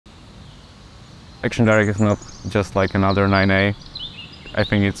Action Direct is not just like another 9A. I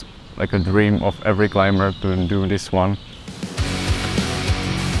think it's like a dream of every climber to do this one.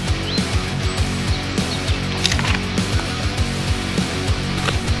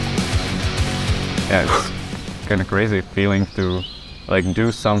 Yeah, it's kind of crazy feeling to like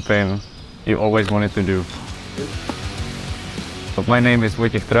do something you always wanted to do. So my name is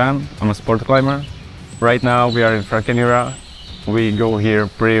Vojtech Trojan. I'm a sport climber. Right now we are in Frankenjura. We go here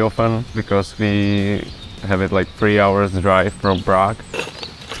pretty often because we have it like 3 hours drive from Prague.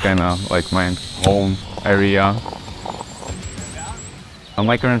 It's kind of like my home area.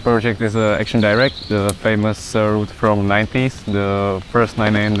 My current project is Action Direct, the famous route from 90s, the first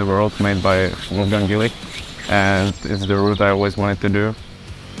 9A in the world made by Wolfgang Güllich, and it's the route I always wanted to do.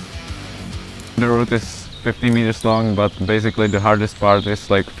 The route is 50 meters long, but basically the hardest part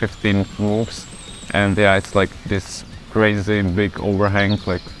is like 15 moves, and yeah, it's like this crazy big overhang,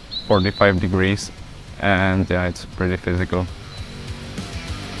 like 45 degrees, and yeah, it's pretty physical.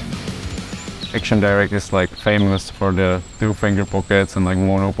 Action Direct is like famous for the 2-finger pockets and like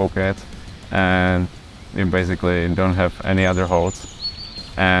mono pocket, and you basically don't have any other holds.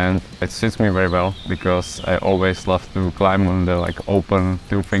 And it suits me very well because I always love to climb on the like open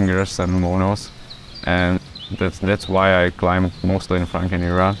 2 fingers and monos, and that's why I climb mostly in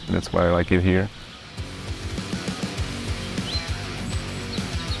Frankenjura. That's why I like it here.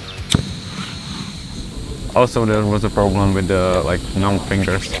 Also, there was a problem with the like numb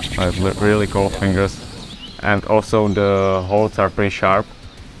fingers, like really cold fingers, and also the holds are pretty sharp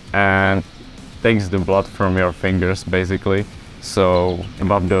and takes the blood from your fingers basically. So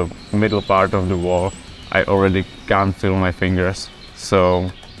above the middle part of the wall, I already can't feel my fingers.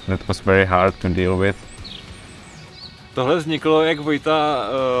 So that was very hard to deal with. Tohle vzniklo, jak Vojta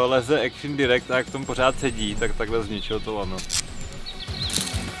leze Action Direct a jak v tom pořád sedí, tak takhle zničil to lano.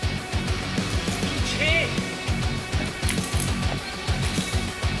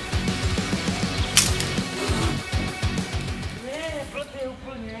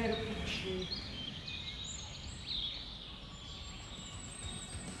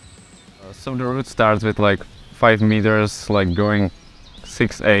 So the route starts with like 5 meters, like going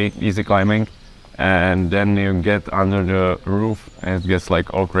 6A easy climbing, and then you get under the roof and it gets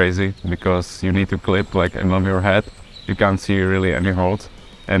like all crazy because you need to clip like above your head. You can't see really any holds,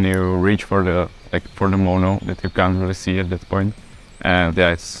 and you reach for the mono that you can't really see at that point, and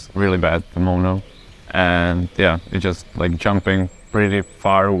yeah, it's really bad, the mono. And yeah, you're just like jumping pretty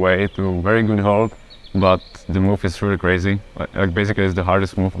far away to a very good hold, but the move is really crazy. Like basically it's the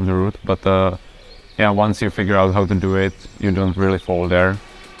hardest move of the route, but yeah, once you figure out how to do it, you don't really fall there.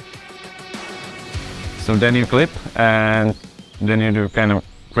 So then you clip, and then you do kind of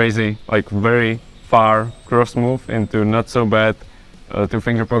crazy, like very far cross move into not so bad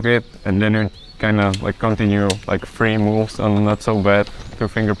 2-finger pocket, and then you kind of like continue like 3 moves on not so bad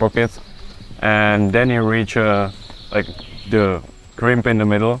 2-finger pockets, and then you reach like the crimp in the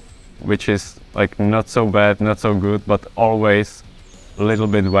middle, which is like not so bad, not so good, but always a little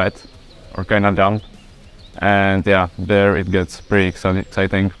bit wet or kind of damp. And yeah, there it gets pretty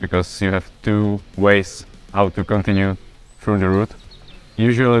exciting because you have 2 ways how to continue through the route.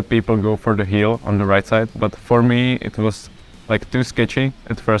 Usually people go for the heel on the right side, but for me it was like too sketchy.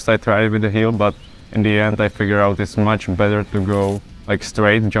 At first I tried with the heel, but in the end I figured out it's much better to go like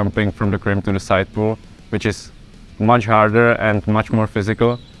straight, jumping from the crimp to the side pull, which is much harder and much more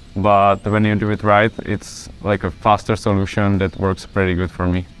physical. But when you do it right, it's like a faster solution that works pretty good for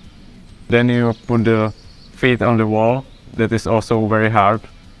me. Then you put the feet on the wall. That is also very hard.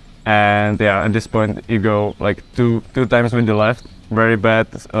 And yeah, at this point you go like two times with the left, very bad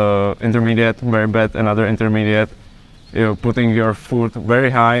intermediate, very bad another intermediate. You're putting your foot very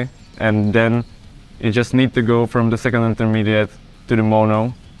high, and then you just need to go from the second intermediate to the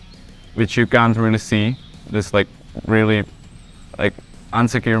mono, which you can't really see. This like really like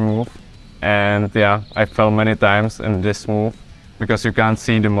unsecure move, and yeah, I fell many times in this move because you can't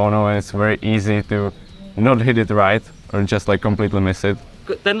see the mono and it's very easy to not hit it right or just like completely miss it.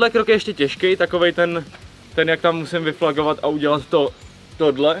 Tenhle krok je ještě těžký, takovej ten jak tam musím vyflagovat a udělat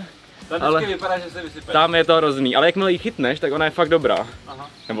tohle. Ale vypadá, že se vysype. Tam je to hrozný, ale jakmile ji chytneš, tak ona je fakt dobrá. Aha.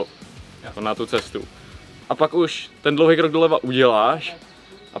 Nebo to na tu cestu. A pak už ten dlouhý krok doleva uděláš,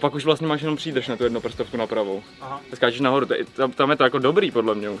 a pak už vlastně máš jenom přídrž na tu jednoprstovku na pravou. Skáčeš nahoru, tam je to jako dobrý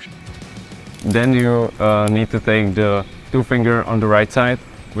podle mě už. Then you need to take the 2-finger on the right side,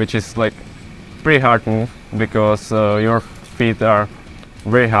 which is like pretty hard move because your feet are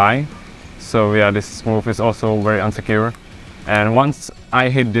very high. So yeah, this move is also very unsecure. And once I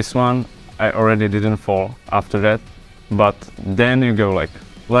hit this one, I already didn't fall after that. But then you go like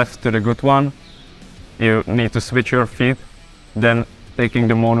left to the good one, you need to switch your feet, then taking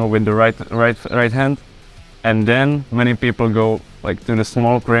the mono with the right hand, and then many people go like to the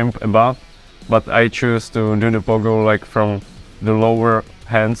small crimp above, but I choose to do the pogo like from the lower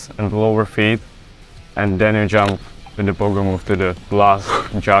hands and the lower feet, and then you jump with the pogo move to the last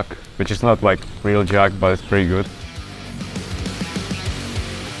jog, which is not like real jog, but it's pretty good.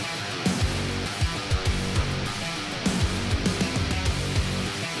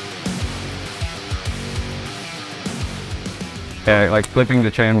 Yeah, like flipping the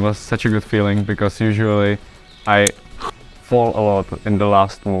chain was such a good feeling, because usually I fall a lot in the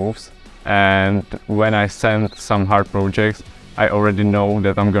last moves, and when I send some hard projects I already know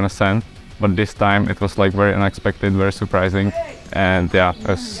that I'm gonna send, but this time it was like very unexpected, very surprising, and yeah,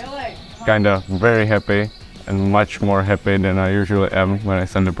 I was kinda very happy and much more happy than I usually am when I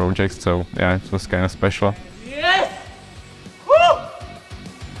send the projects, so yeah, it was kinda special. Yes! Woo!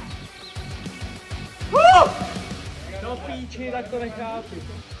 Woo! No píči, tak to nechápu.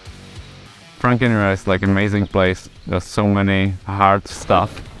 Frankenmuir is like an amazing place. There's so many hard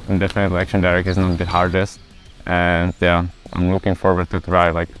stuff, and definitely Action Directe is not the hardest. And yeah, I'm looking forward to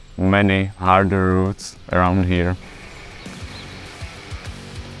try like many harder routes around here.